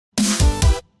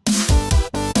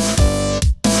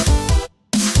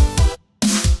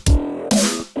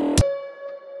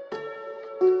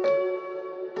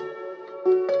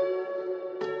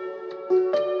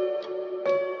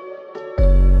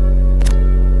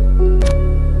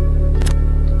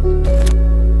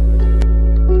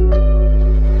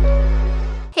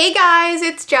guys,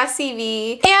 it's Jessii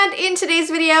Vee, and in today's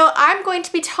video I'm going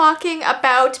to be talking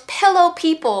about pillow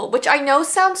people, which I know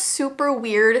sounds super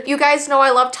weird. You guys know I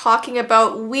love talking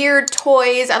about weird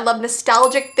toys, I love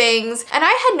nostalgic things, and I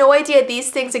had no idea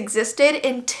these things existed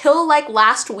until like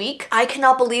last week. I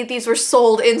cannot believe these were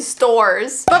sold in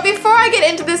stores. But before I get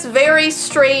into this very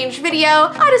strange video,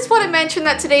 I just want to mention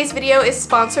that today's video is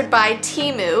sponsored by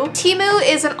Temu. Temu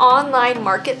is an online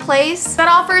marketplace that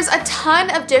offers a ton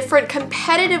of different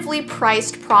competitively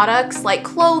priced products like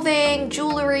clothing,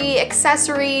 jewelry,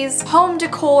 accessories, home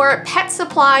decor, pet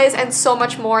supplies, and so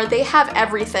much more. They have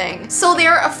everything. So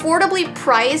they're affordably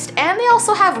priced and they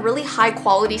also have really high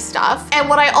quality stuff. And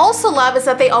what I also love is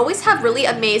that they always have really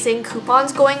amazing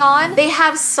coupons going on. They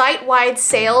have site-wide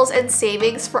sales and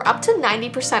savings for up to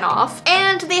 90% off,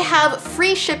 and they have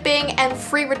free shipping and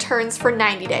free returns for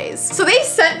 90 days. So they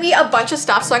sent me a bunch of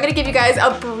stuff, so I'm gonna give you guys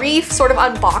a brief sort of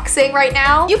unboxing right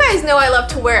now. You guys know I love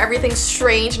to wear everything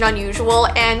strange and unusual,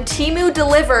 and Temu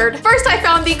delivered. First, I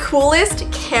found the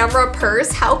coolest camera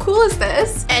purse. How cool is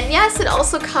this? And yes, it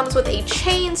also comes with a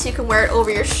chain so you can wear it over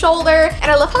your shoulder,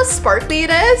 and I love how sparkly it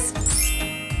is.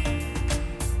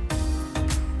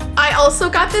 I also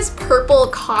got this purple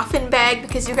coffin bag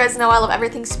because you guys know I love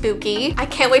everything spooky. I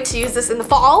can't wait to use this in the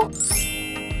fall.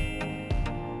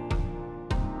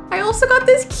 I also got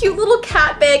this cute little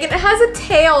cat bag and it has a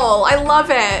tail. I love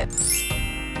it.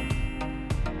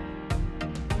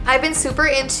 I've been super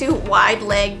into wide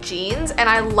leg jeans and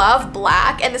I love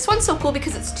black, and this one's so cool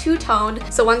because it's two-toned.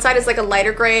 So one side is like a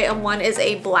lighter gray and one is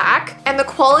a black, and the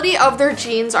quality of their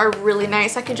jeans are really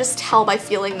nice. I can just tell by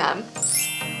feeling them.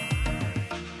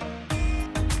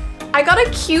 I got a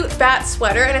cute bat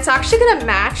sweater and it's actually gonna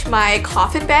match my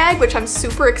coffin bag, which I'm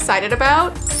super excited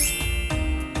about.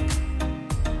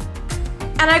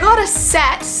 And I got a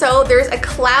set, so there's a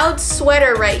cloud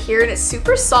sweater right here and it's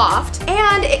super soft,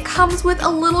 and it comes with a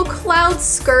little cloud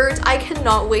skirt. I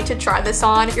cannot wait to try this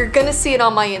on. You're gonna see it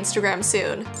on my Instagram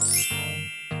soon.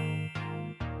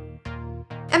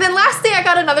 And then lastly, I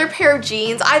got another pair of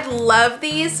jeans. I love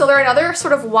these. So they're another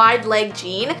sort of wide leg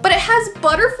jean, but it has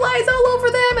butterflies all over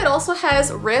them. It also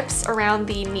has rips around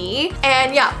the knee,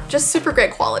 and yeah, just super great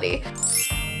quality.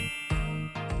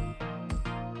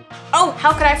 Oh,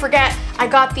 how could I forget? I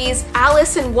got these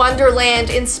Alice in Wonderland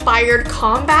inspired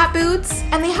combat boots,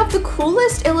 and they have the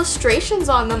coolest illustrations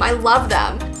on them. I love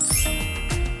them.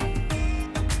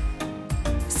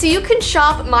 So you can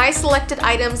shop my selected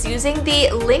items using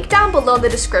the link down below in the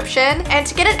description, and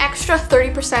to get an extra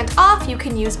 30% off, you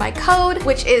can use my code,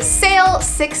 which is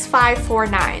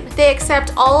SALE6549. They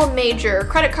accept all major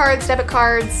credit cards, debit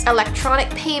cards, electronic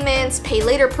payments, pay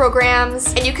later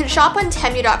programs, and you can shop on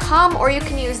temu.com or you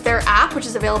can use their app, which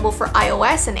is available for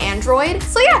iOS and Android.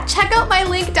 So yeah, check out my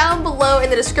link down below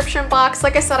in the description box.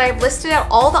 Like I said, I've listed out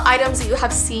all the items that you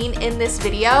have seen in this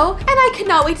video, and I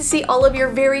cannot wait to see all of your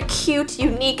very cute,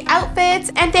 unique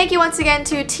outfits, and thank you once again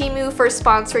to Temu for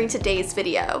sponsoring today's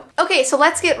video. Okay, so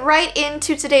let's get right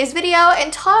into today's video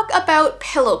and talk about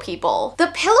pillow people.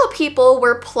 The pillow people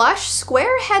were plush,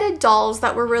 square-headed dolls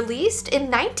that were released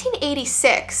in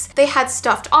 1986. They had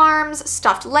stuffed arms,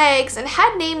 stuffed legs, and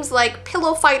had names like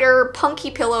Pillow Fighter,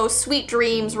 Punky Pillow, Sweet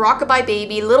Dreams, Rockabye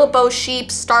Baby, Little Bo Sheep,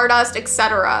 Stardust,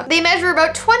 etc. They measure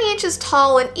about 20 inches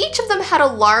tall, and each of them had a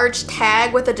large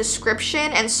tag with a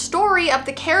description and story of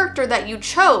the character that you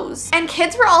chose. And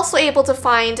kids were also able to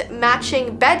find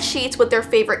matching bed sheets with their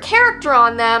favorite character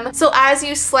on them, so as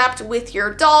you slept with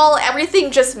your doll,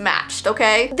 everything just matched,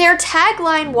 okay? Their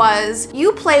tagline was,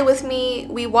 "You play with me,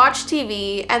 we watch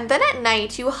TV, and then at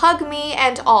night you hug me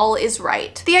and all is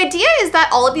right." The idea is that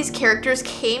all of these characters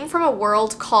came from a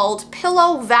world called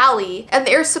Pillow Valley, and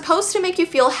they're supposed to make you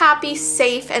feel happy,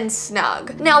 safe, and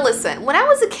snug. Now listen, when I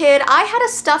was a kid, I had a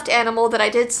stuffed animal that I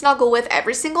did snuggle with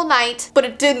every single night, but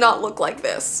it did not look like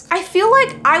this. I feel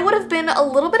like I would have been a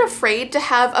little bit afraid to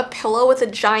have a pillow with a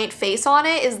giant face on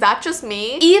it. Is that just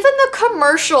me? Even the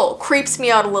commercial creeps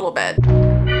me out a little bit.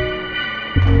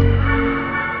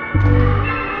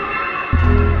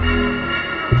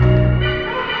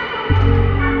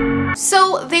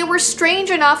 So they were strange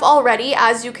enough already,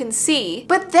 as you can see,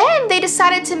 but then they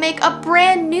decided to make a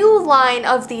brand new line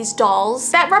of these dolls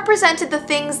that represented the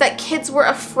things that kids were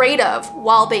afraid of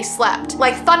while they slept,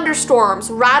 like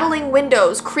thunderstorms, rattling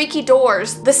windows, creaky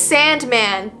doors, the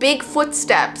Sandman, big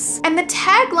footsteps. And the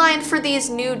tagline for these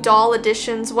new doll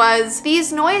editions was,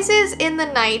 "These noises in the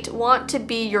night want to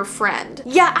be your friend."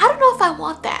 Yeah, I don't know if I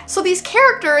want that. So these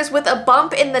characters with a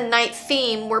bump in the night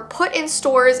theme were put in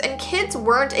stores, and kids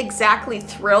weren't exactly exactly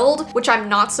thrilled, which I'm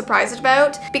not surprised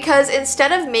about, because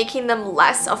instead of making them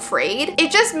less afraid,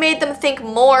 it just made them think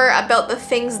more about the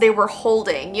things they were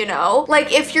holding, you know?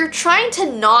 Like, if you're trying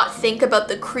to not think about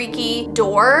the creaky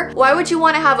door, why would you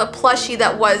want to have a plushie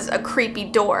that was a creepy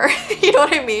door? You know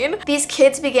what I mean? These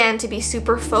kids began to be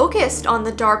super focused on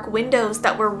the dark windows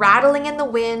that were rattling in the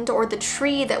wind, or the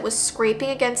tree that was scraping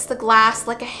against the glass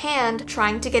like a hand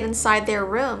trying to get inside their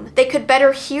room. They could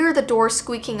better hear the door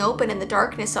squeaking open in the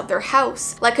darkness of their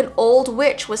house, like an old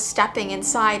witch was stepping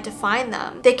inside to find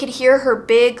them. They could hear her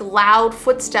big, loud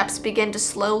footsteps begin to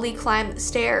slowly climb the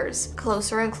stairs,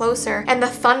 closer and closer, and the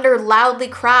thunder loudly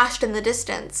crashed in the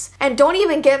distance. And don't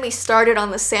even get me started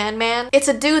on the Sandman. It's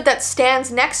a dude that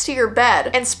stands next to your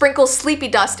bed and sprinkles sleepy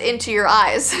dust into your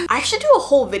eyes. I should do a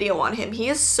whole video on him. He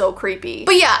is so creepy.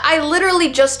 But yeah, I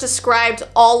literally just described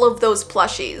all of those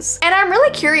plushies. And I'm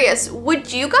really curious,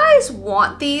 would you guys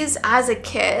want these as a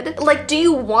kid? Like, do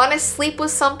you want to sleep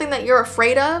with something that you're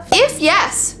afraid of? If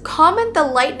yes, comment the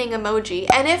lightning emoji.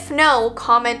 And if no,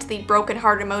 comment the broken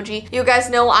heart emoji. You guys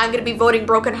know I'm gonna be voting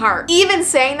broken heart. Even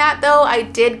saying that though, I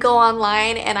did go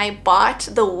online and I bought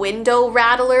the window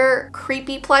rattler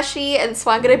creepy plushie, and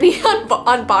so I'm gonna be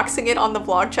unboxing it on the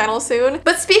vlog channel soon.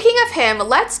 But speaking of him,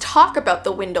 let's talk about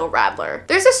the window rattler.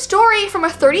 There's a story from a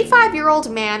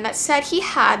 35-year-old man that said he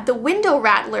had the window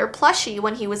rattler plushie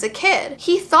when he was a kid.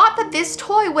 He thought that this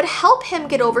toy would help him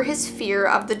get over his fear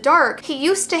of the dark. He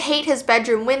used to hate his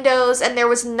bedroom windows, and there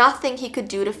was nothing he could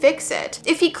do to fix it.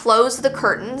 If he closed the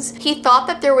curtains, he thought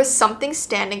that there was something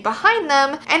standing behind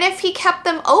them, and if he kept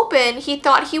them open, he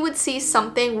thought he would see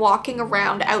something walking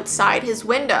around outside his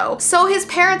window. So his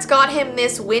parents got him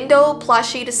this window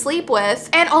plushie to sleep with,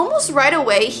 and almost right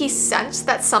away he sensed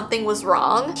that something was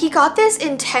wrong. He got this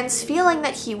intense feeling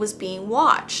that he was being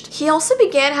watched. He also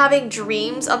began having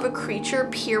dreams of a creature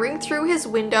peering through his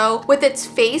window with its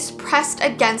face pressed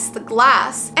against the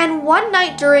glass. And one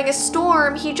night during a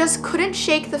storm, he just couldn't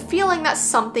shake the feeling that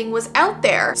something was out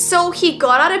there. So he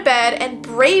got out of bed and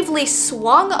bravely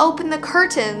swung open the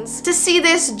curtains to see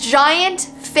this giant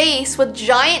face with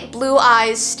giant blue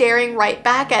eyes staring right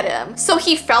back at him. So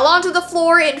he fell onto the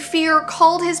floor in fear,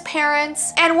 called his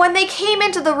parents, and when they came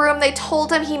into the room, they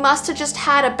told him he must have just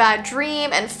had a bad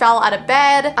dream and fell out of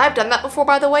bed. I've done that before,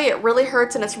 by the way. It really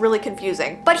hurts and it's really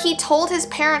confusing. But he told his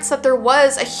parents that there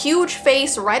was a huge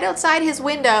face right outside his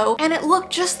window, and it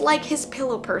looked just like his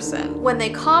pillow person. When they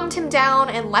calmed him down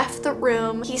and left the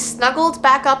room, he snuggled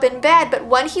back up in bed, but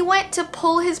when he went to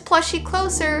pull his plushie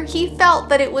closer, he felt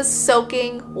that it was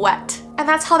soaking wet. And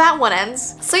that's how that one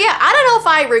ends. So yeah, I don't know if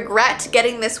I regret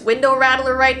getting this window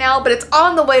rattler right now, but it's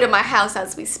on the way to my house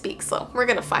as we speak, so we're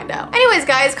gonna find out. Anyways,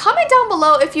 guys, comment down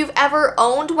below if you've ever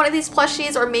owned one of these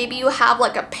plushies, or maybe you have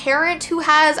like a parent who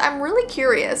has. I'm really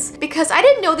curious because I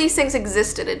didn't know these things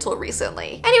existed until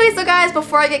recently. Anyways, though, guys,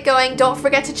 before I get going, don't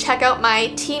forget to check out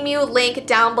my Temu link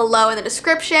down below in the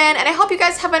description, and I hope you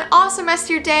guys have an awesome rest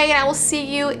of your day, and I will see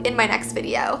you in my next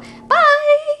video.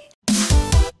 Bye!